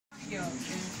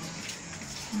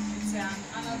It's an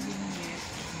honor being here.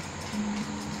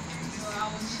 So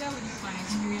I will share with you my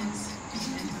experience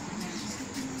in entrepreneurship.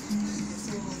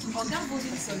 So OGA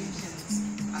Golden Solutions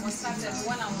was started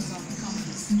when I was on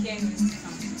campus, University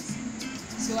campus.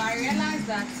 So I realized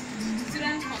that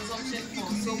student consumption for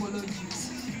Sobolo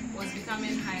juice was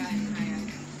becoming higher and higher.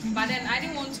 But then I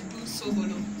didn't want to do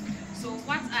Sobolo. So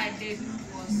what I did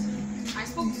was I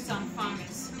spoke to some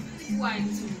farmers who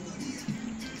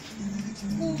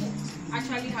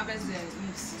actually harvest the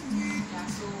leaves. Yeah,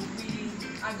 so we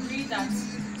agreed that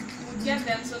we get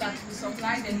them so that we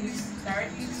supply the leaves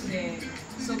directly to the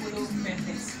Sobolo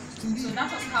vendors. So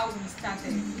that was how we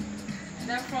started. And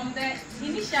then from there,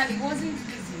 initially it wasn't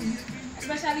easy,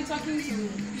 especially talking to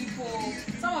people.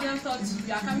 Some of them thought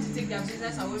you are coming to take their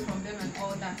business away from them and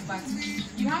all that, but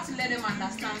you have to let them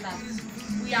understand that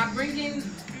we are bringing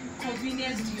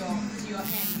convenience to your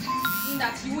hand, in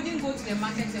that you wouldn't go to the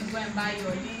market and go and buy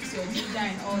your leaves, your ginger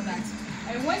and all that.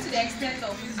 And we went to the extent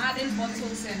of adding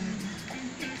bottles, and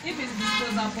if it's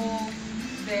disposable,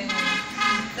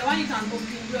 the one you can open,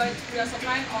 we are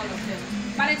supplying all of them.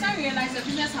 By the time we realized the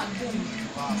business had boomed,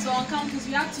 so on campus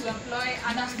we had to employ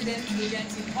other student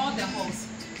agents in all the halls.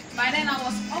 By then I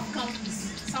was off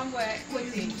campus, somewhere,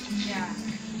 Kote. Yeah,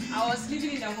 I was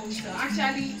living in a hostel.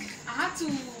 Actually, I had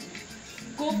to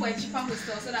go for a cheaper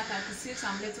hostel so that I could save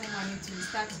some little money to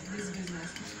start this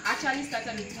business. I actually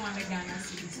started with 200 Ghana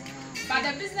cedis. But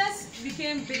the business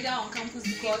became bigger on campus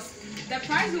because the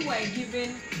price we were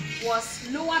given was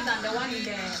lower than the one in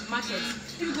the market.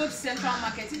 If you go to Central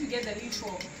Market, if you get the leaf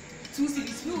for 2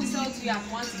 cedis, we will sell to you at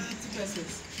 150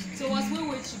 pesos. So it was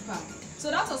way cheaper. So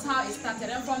that was how it started.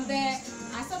 And from there,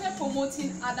 I started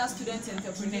promoting other student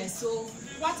entrepreneurs. So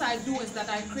what I do is that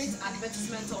I create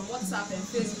advertisements on WhatsApp and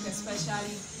Facebook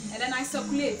especially, and then I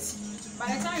circulate.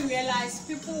 By the time I realized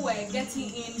people were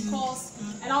getting in calls,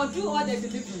 and I'll do all the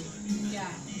delivery. Yeah.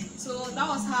 So that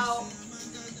was how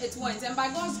it went. And by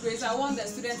God's grace, I won the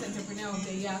Student Entrepreneur of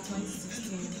the Year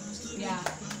 2016. Yeah.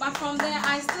 But from there,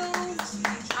 I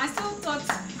still thought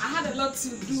I had a lot to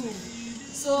do.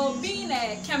 So being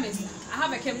a chemist, I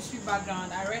have a chemistry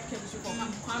background. I read chemistry from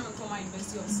Kwame Nkrumah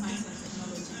University of Science and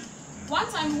Technology. One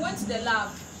time we went to the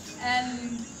lab,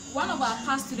 and one of our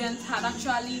past students had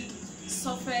actually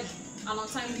suffered an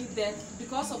untimely death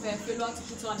because of a failure to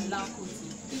put on a lab coat.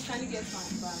 Please, can you get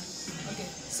fine? Okay.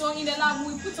 So in the lab,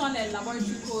 we put on a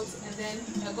laboratory coat and then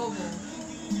a goggle.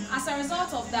 As a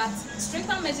result of that,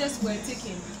 stricter measures were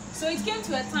taken. So it came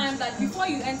to a time that before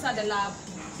you enter the lab,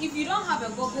 if you don't have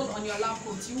a goggle on your lab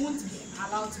coat, you won't be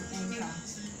allowed to enter.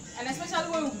 And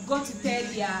especially when we got to third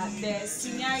year, the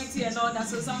seniority and all that,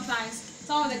 so sometimes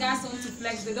some of the guys don't want to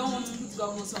flex, they don't want to put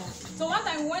goggles on. So one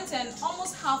time we went and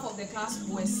almost half of the class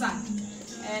were sacked,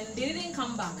 and they didn't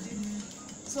come back.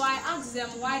 So I asked them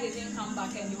why they didn't come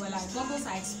back, and they were like, goggles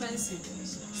are expensive.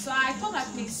 So I thought I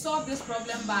could solve this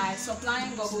problem by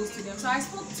supplying goggles to them. So I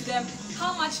spoke to them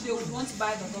how much they would want to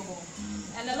buy the goggle.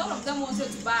 And a lot of them wanted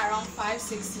to buy around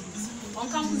 5-6 cedis. On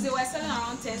campus, they were selling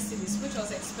around 10 cedis, which was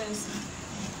expensive.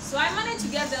 So I managed to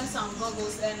get them some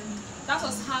goggles, and that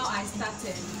was how I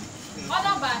started.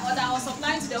 Order by order, I was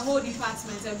supplying to the whole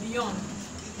department and beyond.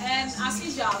 And as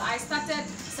usual, I started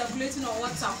circulating on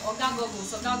WhatsApp, OGA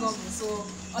goggles, OGA goggles. So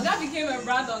OGA became a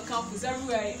brand on campus,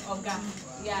 everywhere OGA.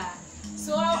 Yeah.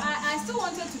 So I still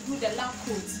wanted to do the lab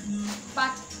coat.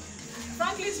 But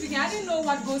frankly speaking, I didn't know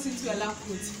what goes into a lab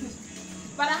coat.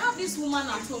 But I have this woman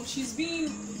at home, she's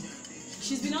been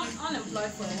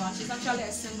unemployed for a while. She's actually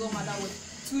a single mother with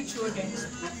 2 children.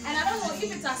 And I don't know if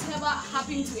it has ever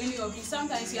happened to any of you.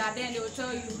 Sometimes you are there and they will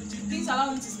tell you, please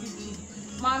allow me to speak to you.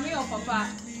 Mommy or Papa,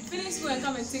 finish school and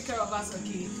come and take care of us,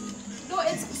 okay? Though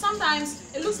sometimes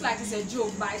it looks like it's a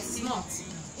joke, but it's not.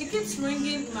 It keeps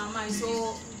ringing in my mind.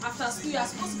 So after school, you're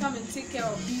supposed to come and take care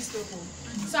of these people.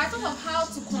 So I thought of how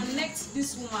to connect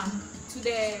this woman to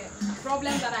the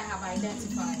problem that I have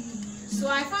identified. So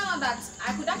I found out that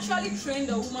I could actually train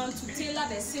the woman to tailor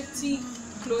the safety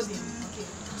clothing. Okay.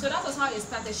 So that was how it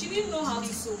started. She didn't know how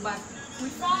to sew, but we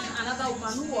found another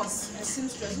woman who was a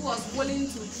seamstress who was willing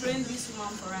to train this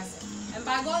woman for us. And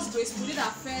by God's grace, we did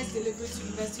our first delivery to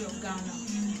University of Ghana.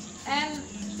 And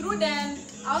through then,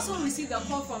 I also received a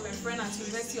call from a friend at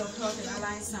University of Health and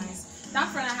Allied Science. That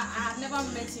friend, I had never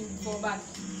met him before, but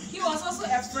he was also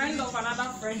a friend of another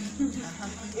friend.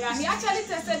 Yeah, he actually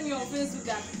tested me on Facebook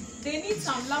that they need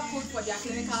some lab coat for their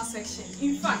clinical section.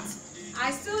 In fact,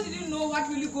 I still didn't know what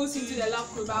really goes into the lab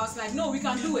coat, but I was like, no, we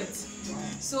can do it.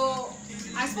 So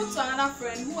I spoke to another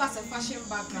friend who has a fashion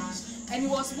background, and he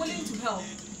was willing to help.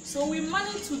 So we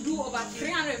managed to do over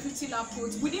 350 lab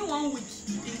coats within 1 week.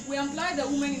 We employed the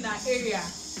women in our area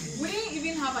we didn't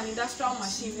even have an industrial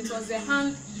machine. It was a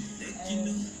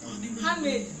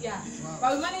handmade, yeah. Wow.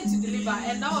 But we managed to deliver,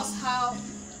 and that was how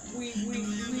we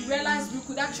realized we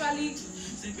could actually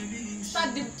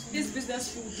start this business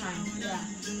full time. Yeah.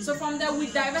 So from there we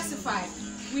diversified.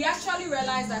 We actually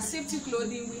realized that safety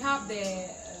clothing, we have the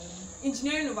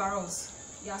engineering overalls.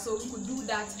 Yeah, so we could do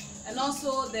that, and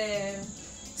also the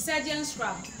surgeon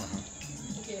scrub.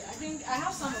 Okay, I think I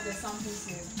have some of the samples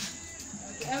here.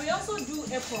 Okay, and we also do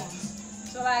aprons.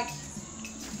 So like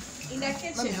in the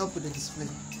kitchen. Let me help with the display.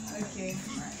 Okay.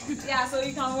 Yeah, so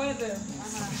you can wear them.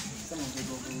 Some of the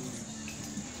goggles.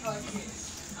 Okay.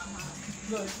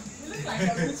 Good. You look like a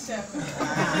good chef.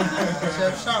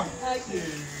 Chef Sham. Okay.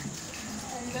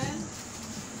 And then.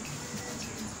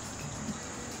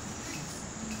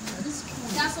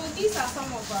 Yeah, so these are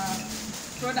some of our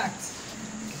products.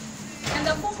 And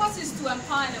the focus is to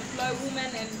empower and employ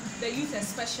women and the youth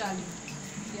especially.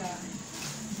 Yeah.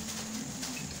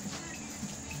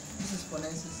 This is for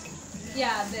nurses.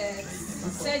 Yeah, the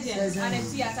surgeons and the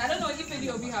theater. I don't know if any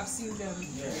of you have seen them.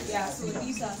 Yeah, so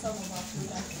these are some of our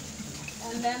products.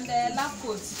 And then the lab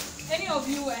coats. Any of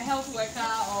you a health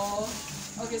worker or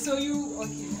okay, so you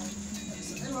okay.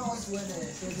 So anyone wants to wear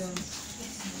the surgeons?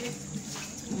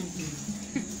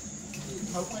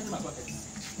 I'll find my pocket.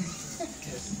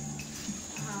 Yes.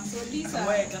 So these are.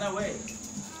 Can I wear?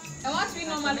 And what we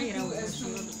normally do is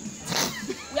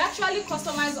we actually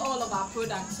customize all of our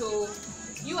products. So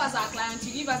you as our client,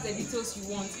 you give us the details you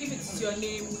want. If it's your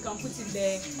name, we can put it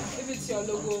there. If it's your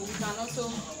logo, we can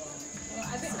also.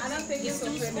 I don't think it's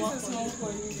too small. This is small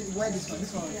for you. Why this one?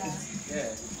 This one. Yeah.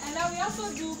 Yeah. And then we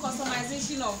also do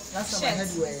customization of last time I had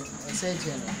you a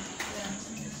surgeon. Yeah.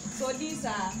 So these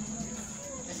are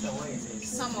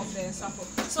some of the samples.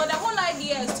 So the whole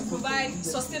idea is to provide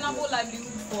sustainable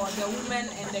livelihood for the women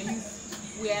and the youth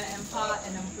we empower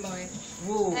and employ.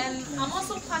 Whoa. And I'm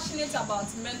also passionate about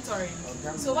mentoring.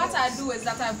 So what I do is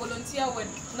that I volunteer with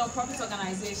non-profit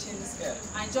organizations.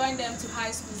 I join them to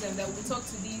high schools, and then we talk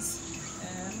to these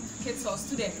kids or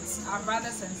students, our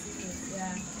brothers and sisters.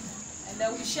 Yeah. And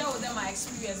then we share with them my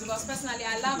experience, because personally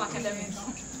I love academics.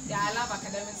 Yeah, I love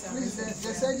academics. And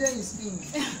the surgeon is in,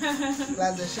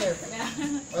 plus the chef.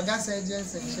 Yeah. Organ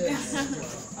surgeons and chefs.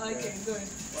 Okay, good.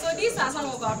 So these are some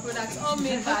of our products, all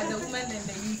made by the women and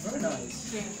the youth. Very nice.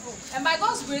 Okay. And by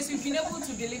God's grace, we've been able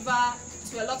to deliver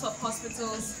to a lot of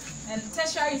hospitals and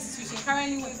tertiary institutions.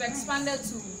 Currently, we've expanded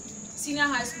to senior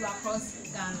high school across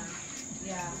Ghana.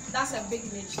 Yeah, that's a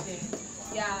big niche there.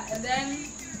 Yeah, and then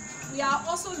we are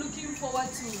also looking forward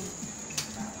to,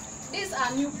 these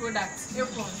are new products,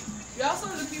 aprons. We're also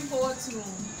looking forward to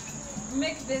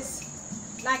make this,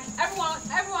 like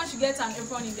everyone should get an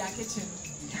apron in their kitchen.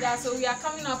 Yeah, so we are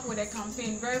coming up with a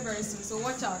campaign very, very soon, so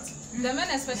watch out. The men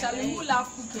especially who love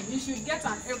cooking, you should get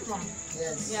an apron.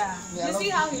 Yes. Yeah. You see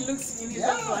how he looks in his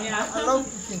apron? Yeah. I love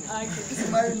cooking. Okay. If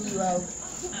you marry me, you are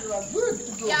good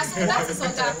to go. Yeah, so that is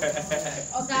Oga.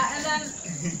 Oga, and then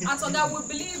at Oga we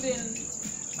believe in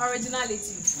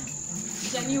originality,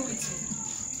 genuity,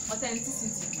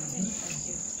 authenticity.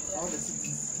 All the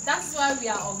cities. That's why we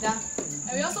are Oga.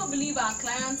 And we also believe our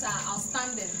clients are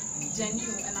outstanding,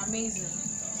 genuine, and amazing.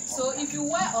 So if you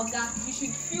wear Oga, you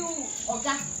should feel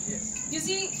Oga. Yes. You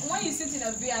see, when you sit in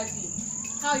a VIP,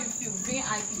 how you feel,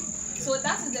 VIP. So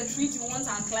that is the treat we want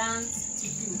our clients to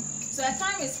feel. So a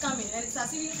time is coming, and it's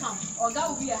as if you come. Oga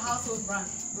will be a household brand.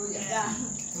 Oh yeah. Yeah.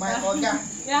 My Oga.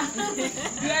 Yeah.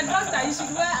 You're a doctor, you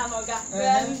should wear an Oga. You're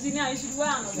an engineer, you should wear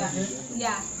an Oga.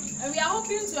 Yeah. And we are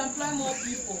hoping to employ more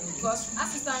people, because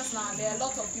as it stands now, there are a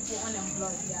lot of people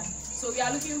unemployed. Yeah. So we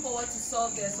are looking forward to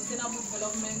solve the Sustainable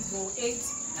Development Goal 8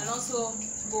 and also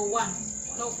Goal 1,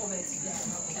 no poverty.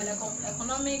 Yeah. And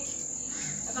economic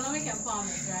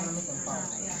empowerment, right? Economic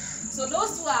empowerment. Yeah. So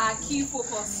those two are our key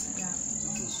focus. Yeah.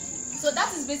 So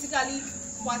that is basically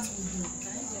what we do.